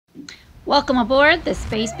Welcome aboard the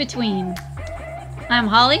Space Between. I'm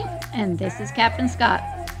Holly, and this is Captain Scott.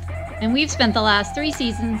 And we've spent the last 3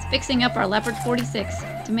 seasons fixing up our Leopard 46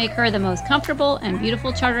 to make her the most comfortable and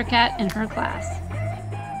beautiful charter cat in her class.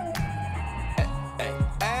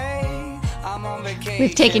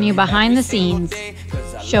 We've taken you behind the scenes,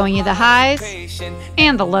 showing you the highs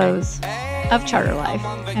and the lows of charter life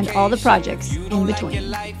and all the projects in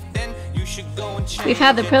between. We've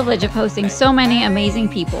had the privilege of hosting so many amazing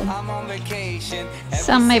people.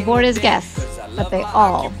 Some may board as guests, but they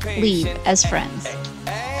all leave as friends.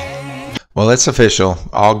 Well, it's official.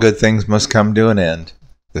 All good things must come to an end.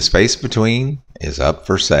 The Space Between is up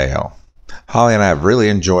for sale. Holly and I have really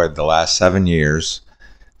enjoyed the last 7 years.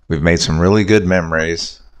 We've made some really good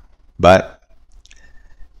memories, but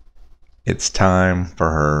it's time for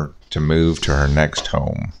her to move to her next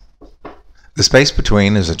home. The Space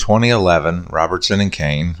Between is a 2011 Robertson &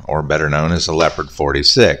 Kane, or better known as the Leopard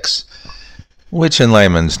 46, which in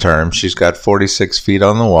layman's terms, she's got 46 feet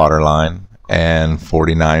on the waterline and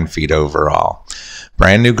 49 feet overall.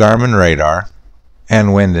 Brand new Garmin radar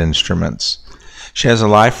and wind instruments. She has a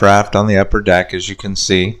life raft on the upper deck, as you can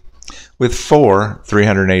see, with 4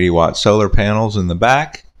 380-watt solar panels in the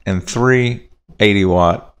back and 3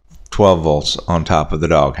 80-watt 12 volts on top of the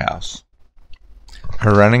doghouse.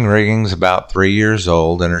 Her running rigging is about 3 years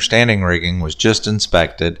old, and her standing rigging was just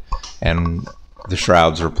inspected and the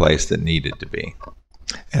shrouds replaced that needed to be.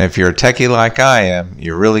 And if you're a techie like I am,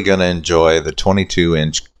 you're really going to enjoy the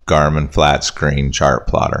 22-inch Garmin flat screen chart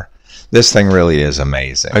plotter. This thing really is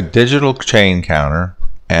amazing. A digital chain counter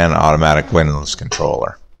and automatic windlass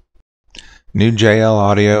controller. New JL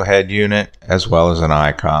audio head unit, as well as an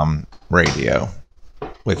ICOM radio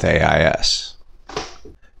with AIS.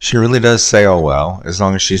 She really does sail well, as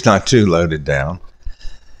long as she's not too loaded down.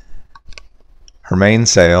 Her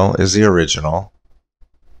mainsail is the original,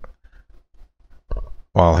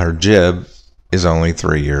 while her jib is only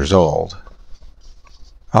 3 years old.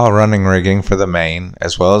 All running rigging for the main,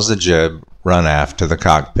 as well as the jib, run aft to the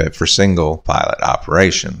cockpit for single pilot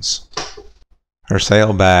operations. Her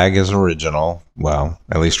sail bag is original, well,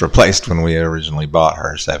 at least replaced when we originally bought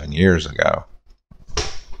her 7 years ago.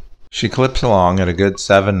 She clips along at a good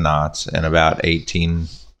 7 knots and about 18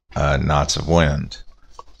 knots of wind.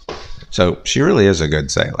 So she really is a good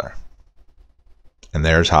sailor. And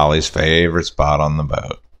there's Holly's favorite spot on the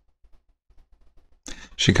boat.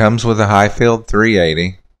 She comes with a Highfield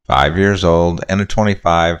 380, 5 years old, and a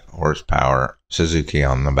 25 horsepower Suzuki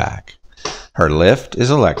on the back. Her lift is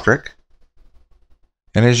electric.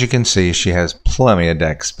 And as you can see, she has plenty of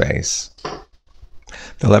deck space.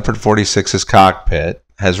 The Leopard 46's cockpit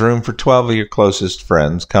has room for 12 of your closest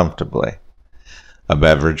friends comfortably. A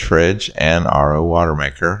beverage fridge and RO water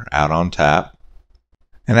maker out on tap.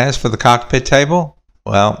 And as for the cockpit table,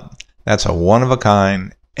 well, that's a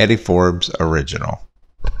one-of-a-kind Eddie Forbes original.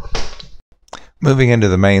 Moving into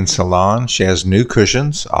the main salon, she has new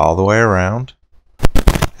cushions all the way around.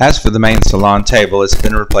 As for the main salon table, it's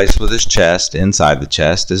been replaced with its chest. Inside the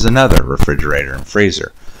chest is another refrigerator and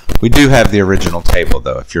freezer. We do have the original table,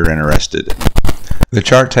 though, if you're interested. The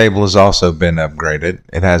chart table has also been upgraded.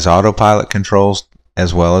 It has autopilot controls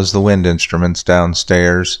as well as the wind instruments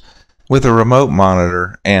downstairs with a remote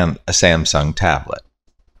monitor and a Samsung tablet.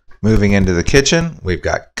 Moving into the kitchen, we've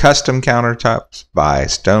got custom countertops by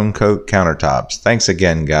Stonecoat Countertops. Thanks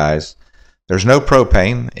again, guys. There's no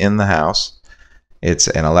propane in the house. It's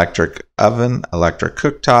an electric oven, electric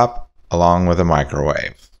cooktop, along with a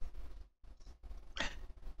microwave.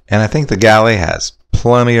 And I think the galley has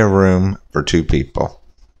plenty of room for 2 people.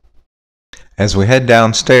 As we head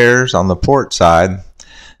downstairs on the port side,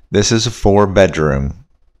 this is a 4-bedroom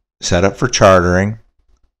set up for chartering.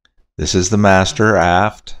 This is the master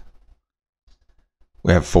aft.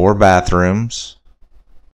 We have 4 bathrooms.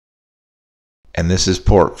 And this is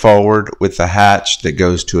port forward with the hatch that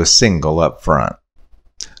goes to a single up front.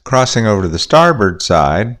 Crossing over to the starboard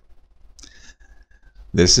side,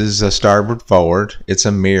 this is a starboard forward. It's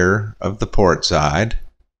a mirror of the port side.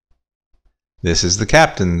 This is the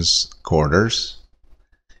captain's quarters.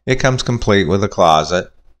 It comes complete with a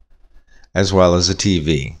closet as well as a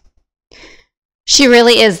TV. She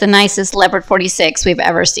really is the nicest Leopard 46 we've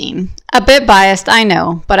ever seen. A bit biased, I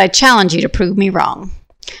know, but I challenge you to prove me wrong.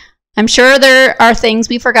 I'm sure there are things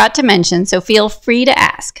we forgot to mention, so feel free to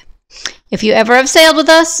ask. If you ever have sailed with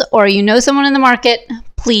us or you know someone in the market,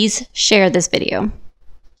 please share this video.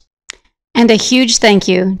 And a huge thank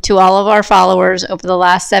you to all of our followers over the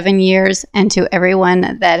last 7 years and to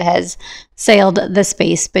everyone that has sailed the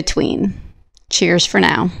Space Between. Cheers for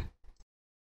now.